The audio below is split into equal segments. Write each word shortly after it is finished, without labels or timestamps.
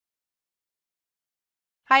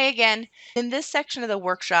Hi again. In this section of the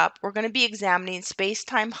workshop, we're going to be examining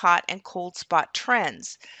space-time hot and cold spot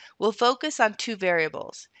trends. We'll focus on two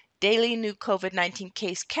variables, daily new COVID-19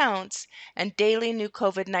 case counts and daily new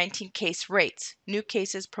COVID-19 case rates, new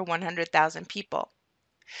cases per 100,000 people.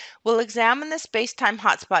 We'll examine the space-time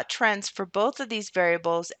hotspot trends for both of these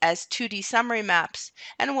variables as 2D summary maps,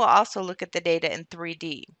 and we'll also look at the data in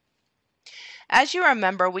 3D. As you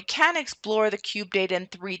remember, we can explore the cube data in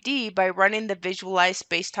 3D by running the Visualize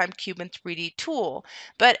Spacetime Cube in 3D tool,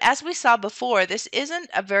 but as we saw before, this isn't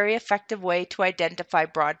a very effective way to identify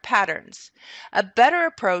broad patterns. A better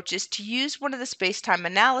approach is to use one of the spacetime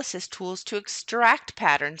analysis tools to extract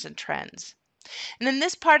patterns and trends. And in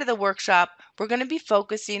this part of the workshop, we're going to be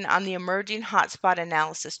focusing on the Emerging Hotspot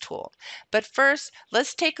Analysis tool. But first,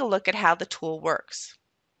 let's take a look at how the tool works.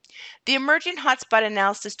 The Emerging Hotspot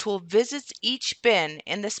Analysis tool visits each bin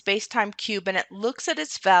in the spacetime cube and it looks at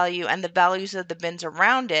its value and the values of the bins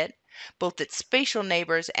around it, both its spatial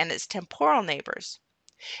neighbors and its temporal neighbors.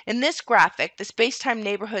 In this graphic, the spacetime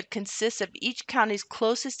neighborhood consists of each county's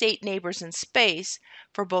closest 8 neighbors in space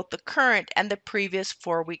for both the current and the previous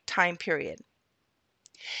 4-week time period.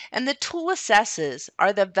 And the tool assesses,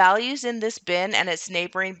 are the values in this bin and its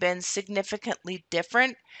neighboring bins significantly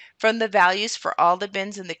different from the values for all the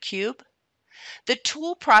bins in the cube? The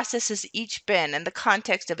tool processes each bin in the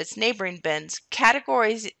context of its neighboring bins,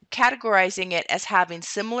 categorizing it as having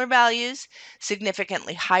similar values,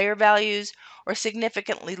 significantly higher values, or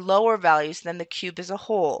significantly lower values than the cube as a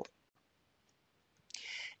whole.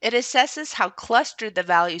 It assesses how clustered the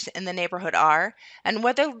values in the neighborhood are and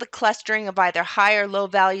whether the clustering of either high or low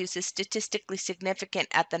values is statistically significant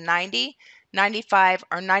at the 90, 95,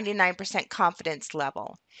 or 99% confidence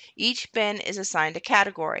level. Each bin is assigned a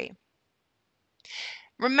category.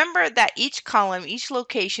 Remember that each column, each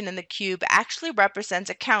location in the cube actually represents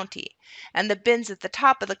a county, and the bins at the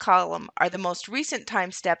top of the column are the most recent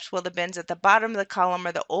time steps while the bins at the bottom of the column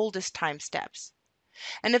are the oldest time steps.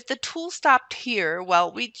 And if the tool stopped here,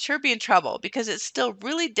 well, we'd sure be in trouble because it's still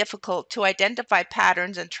really difficult to identify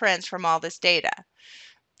patterns and trends from all this data.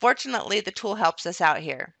 Fortunately, the tool helps us out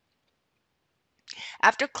here.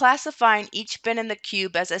 After classifying each bin in the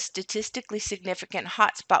cube as a statistically significant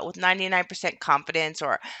hot spot with 99% confidence,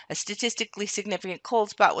 or a statistically significant cold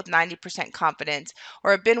spot with 90% confidence,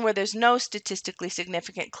 or a bin where there's no statistically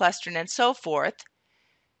significant clustering, and so forth,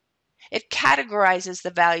 it categorizes the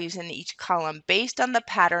values in each column based on the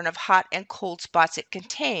pattern of hot and cold spots it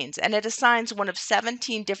contains, and it assigns one of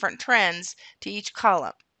 17 different trends to each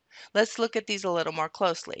column. Let's look at these a little more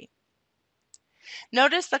closely.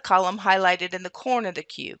 Notice the column highlighted in the corner of the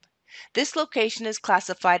cube. This location is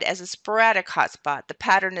classified as a sporadic hotspot. The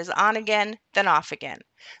pattern is on again, then off again.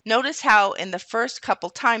 Notice how in the first couple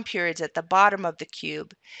time periods at the bottom of the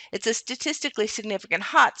cube, it's a statistically significant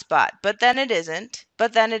hotspot, but then it isn't,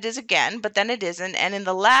 but then it is again, but then it isn't, and in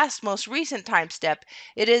the last most recent time step,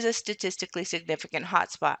 it is a statistically significant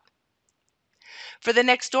hotspot. For the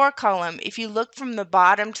next door column, if you look from the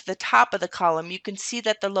bottom to the top of the column, you can see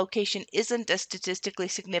that the location isn't a statistically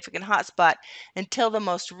significant hotspot until the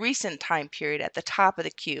most recent time period at the top of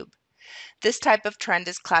the cube. This type of trend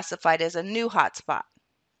is classified as a new hotspot.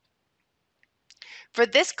 For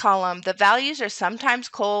this column, the values are sometimes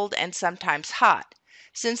cold and sometimes hot.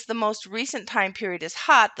 Since the most recent time period is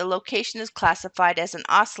hot, the location is classified as an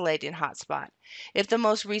oscillating hotspot. If the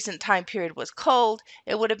most recent time period was cold,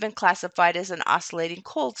 it would have been classified as an oscillating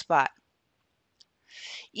cold spot.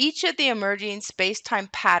 Each of the emerging space-time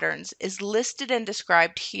patterns is listed and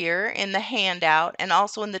described here in the handout and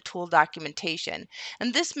also in the tool documentation.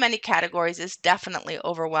 And this many categories is definitely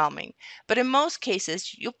overwhelming, but in most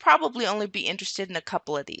cases, you'll probably only be interested in a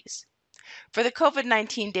couple of these. For the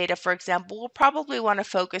COVID-19 data, for example, we'll probably want to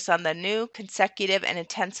focus on the new, consecutive, and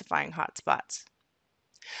intensifying hotspots.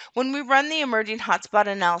 When we run the Emerging Hotspot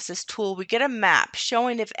Analysis tool, we get a map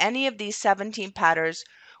showing if any of these 17 patterns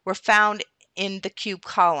were found in the cube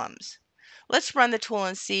columns. Let's run the tool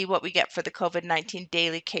and see what we get for the COVID-19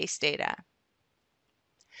 daily case data.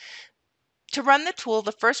 To run the tool,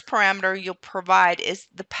 the first parameter you'll provide is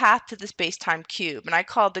the path to the spacetime cube, and I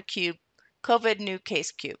called the cube COVID new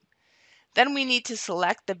case cube. Then we need to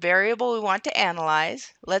select the variable we want to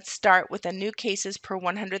analyze. Let's start with a new cases per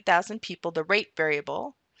 100,000 people, the rate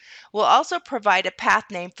variable. We'll also provide a path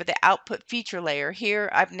name for the output feature layer. Here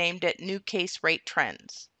I've named it new case rate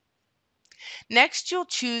trends. Next, you'll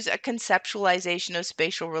choose a conceptualization of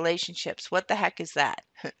spatial relationships. What the heck is that?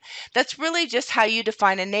 That's really just how you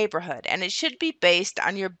define a neighborhood, and it should be based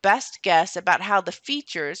on your best guess about how the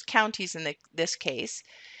features, counties in this case,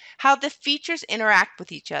 how the features interact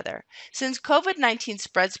with each other. Since COVID-19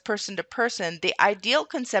 spreads person to person, the ideal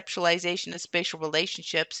conceptualization of spatial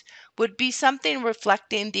relationships would be something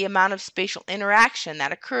reflecting the amount of spatial interaction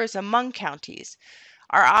that occurs among counties.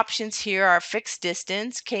 Our options here are fixed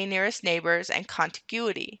distance, k nearest neighbors, and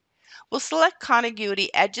contiguity. We'll select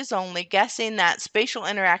contiguity edges only, guessing that spatial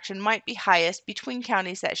interaction might be highest between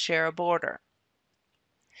counties that share a border.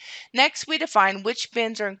 Next, we define which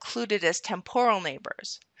bins are included as temporal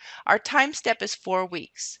neighbors. Our time step is 4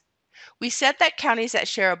 weeks. We set that counties that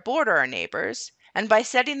share a border are neighbors, and by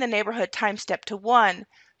setting the neighborhood time step to 1,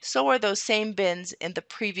 so are those same bins in the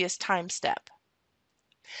previous time step.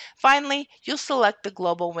 Finally, you'll select the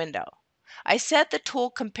global window. I said the tool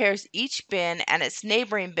compares each bin and its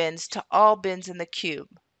neighboring bins to all bins in the cube.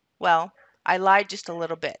 Well, I lied just a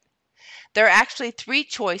little bit. There are actually 3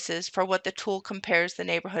 choices for what the tool compares the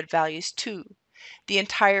neighborhood values to: the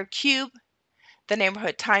entire cube, the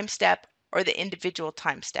neighborhood time step, or the individual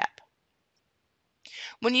time step.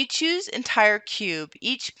 When you choose entire cube,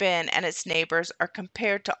 each bin and its neighbors are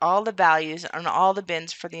compared to all the values on all the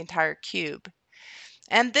bins for the entire cube.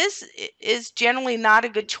 And this is generally not a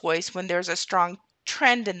good choice when there's a strong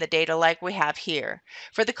trend in the data like we have here.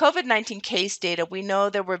 For the COVID-19 case data, we know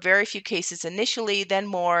there were very few cases initially, then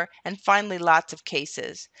more, and finally lots of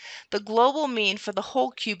cases. The global mean for the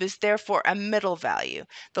whole cube is therefore a middle value.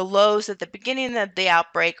 The lows at the beginning of the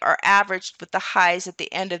outbreak are averaged with the highs at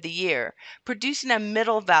the end of the year, producing a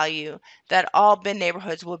middle value that all bin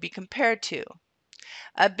neighborhoods will be compared to.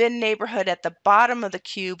 A bin neighborhood at the bottom of the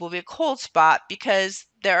cube will be a cold spot because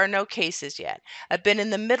there are no cases yet. A bin in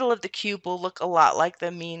the middle of the cube will look a lot like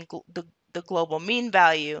the global mean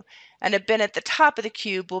value, and a bin at the top of the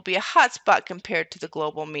cube will be a hot spot compared to the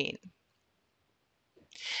global mean.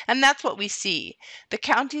 And that's what we see. The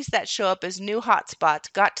counties that show up as new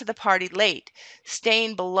hotspots got to the party late,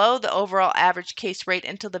 staying below the overall average case rate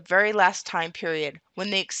until the very last time period when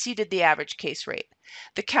they exceeded the average case rate.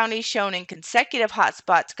 The counties shown in consecutive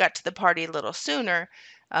hotspots got to the party a little sooner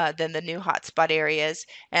than the new hotspot areas,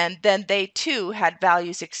 and then they too had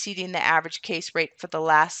values exceeding the average case rate for the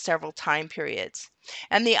last several time periods.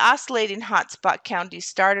 And the oscillating hotspot counties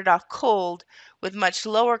started off cold with much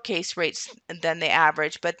lower case rates than the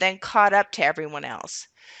average, but then caught up to everyone else.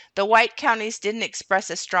 The white counties didn't express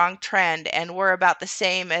a strong trend and were about the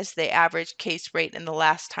same as the average case rate in the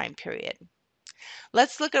last time period.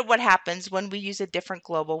 Let's look at what happens when we use a different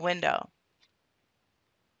global window.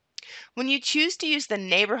 When you choose to use the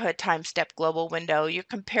neighborhood time step global window, you're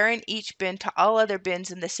comparing each bin to all other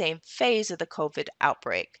bins in the same phase of the COVID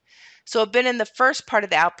outbreak. So a bin in the first part of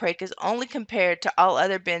the outbreak is only compared to all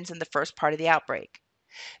other bins in the first part of the outbreak.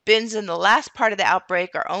 Bins in the last part of the outbreak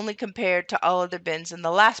are only compared to all other bins in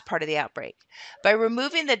the last part of the outbreak. By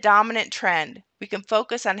removing the dominant trend, we can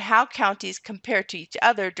focus on how counties compare to each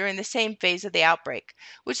other during the same phase of the outbreak,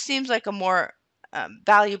 which seems like a more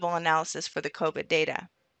valuable analysis for the COVID data.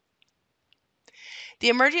 The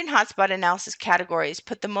emerging hotspot analysis categories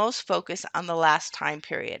put the most focus on the last time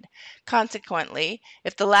period. Consequently,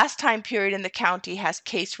 if the last time period in the county has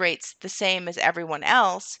case rates the same as everyone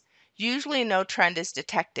else, usually no trend is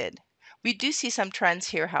detected. We do see some trends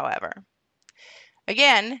here, however.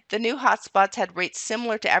 Again, the new hotspots had rates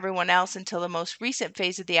similar to everyone else until the most recent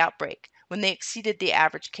phase of the outbreak, when they exceeded the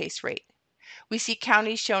average case rate. We see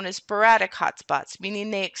counties shown as sporadic hotspots, meaning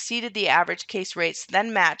they exceeded the average case rates,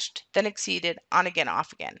 then matched, then exceeded, on again,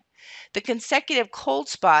 off again. The consecutive cold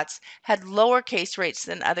spots had lower case rates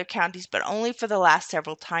than other counties, but only for the last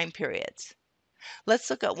several time periods. Let's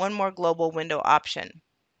look at one more global window option.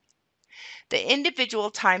 The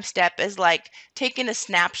individual time step is like taking a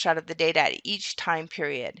snapshot of the data at each time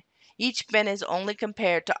period. Each bin is only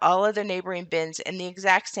compared to all other neighboring bins in the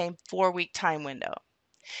exact same 4-week time window.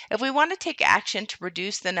 If we want to take action to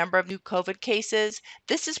reduce the number of new COVID cases,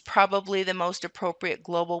 this is probably the most appropriate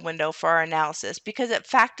global window for our analysis because it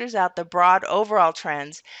factors out the broad overall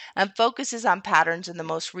trends and focuses on patterns in the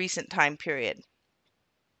most recent time period.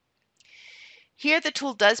 Here the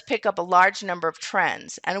tool does pick up a large number of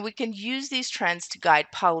trends, and we can use these trends to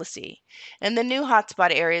guide policy. In the new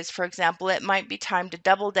hotspot areas, for example, it might be time to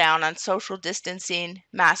double down on social distancing,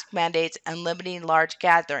 mask mandates, and limiting large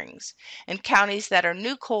gatherings. In counties that are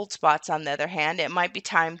new cold spots, on the other hand, it might be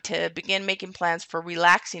time to begin making plans for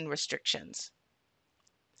relaxing restrictions.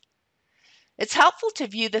 It's helpful to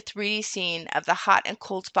view the 3D scene of the hot and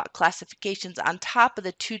cold spot classifications on top of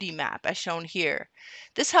the 2D map as shown here.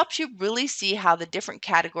 This helps you really see how the different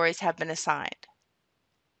categories have been assigned.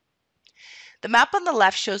 The map on the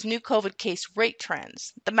left shows new COVID case rate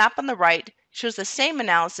trends. The map on the right shows the same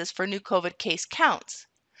analysis for new COVID case counts.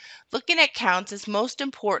 Looking at counts is most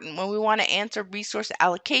important when we want to answer resource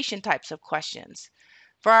allocation types of questions.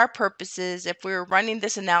 For our purposes, if we were running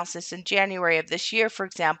this analysis in January of this year, for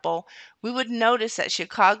example, we would notice that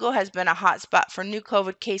Chicago has been a hotspot for new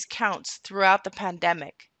COVID case counts throughout the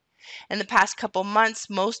pandemic. In the past couple months,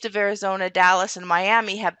 most of Arizona, Dallas, and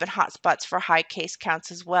Miami have been hotspots for high case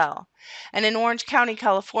counts as well. And in Orange County,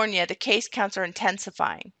 California, the case counts are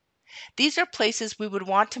intensifying. These are places we would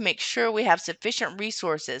want to make sure we have sufficient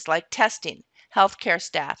resources like testing, healthcare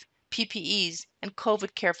staff, PPEs, and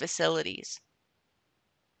COVID care facilities.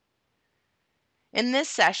 In this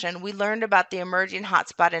session, we learned about the emerging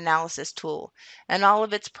hotspot analysis tool and all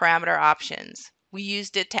of its parameter options. We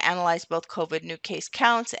used it to analyze both COVID new case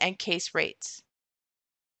counts and case rates.